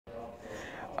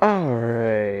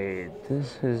Alright,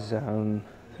 this is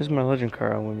my legend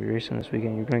car I'm gonna be racing this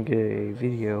weekend. You're gonna get a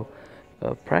video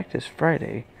of practice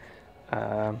Friday,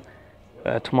 um,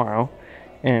 tomorrow,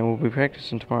 and we'll be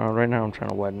practicing tomorrow. Right now I'm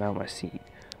trying to widen out my seat,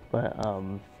 but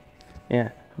yeah,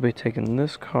 I'll be taking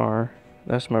this car.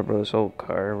 That's my brother's old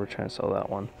car. We're trying to sell that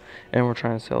one, and we're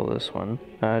trying to sell this one.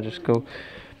 Just go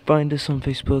find us on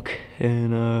Facebook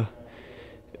and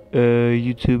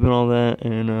YouTube and all that,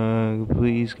 and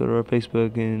please go to our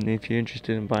Facebook, and if you're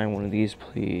interested in buying one of these,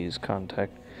 please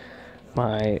contact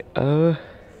my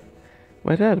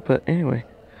dad. But anyway,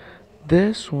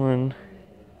 this one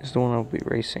is the one I'll be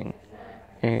racing,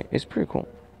 and it's pretty cool.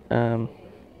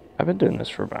 I've been doing this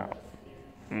for about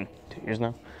 2 years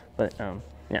now, but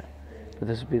yeah, but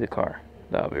this will be the car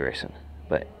that I'll be racing.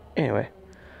 But anyway,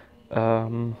 yeah,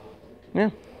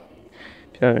 if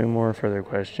you have any more further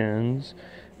questions,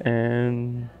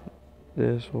 and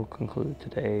this will conclude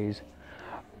today's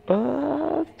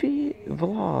vlog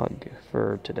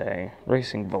for today.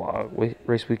 Racing vlog,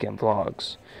 race weekend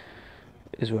vlogs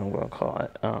is what I'm gonna call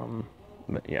it.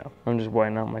 But yeah, I'm just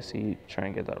widening out my seat,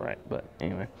 trying to get that right. But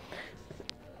anyway,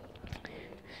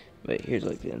 but here's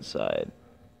like the inside.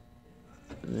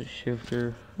 The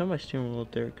shifter. I have my steering wheel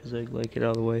up there because I like it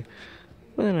out of the way.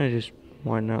 But then I just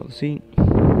widen out the seat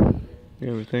and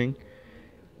everything.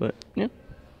 But yeah,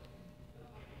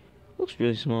 looks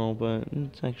really small, but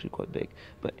it's actually quite big.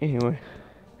 But anyway,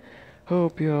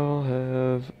 hope y'all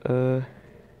have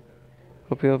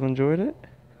enjoyed it,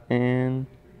 and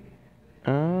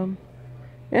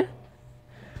yeah,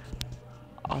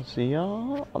 I'll see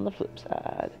y'all on the flip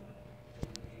side.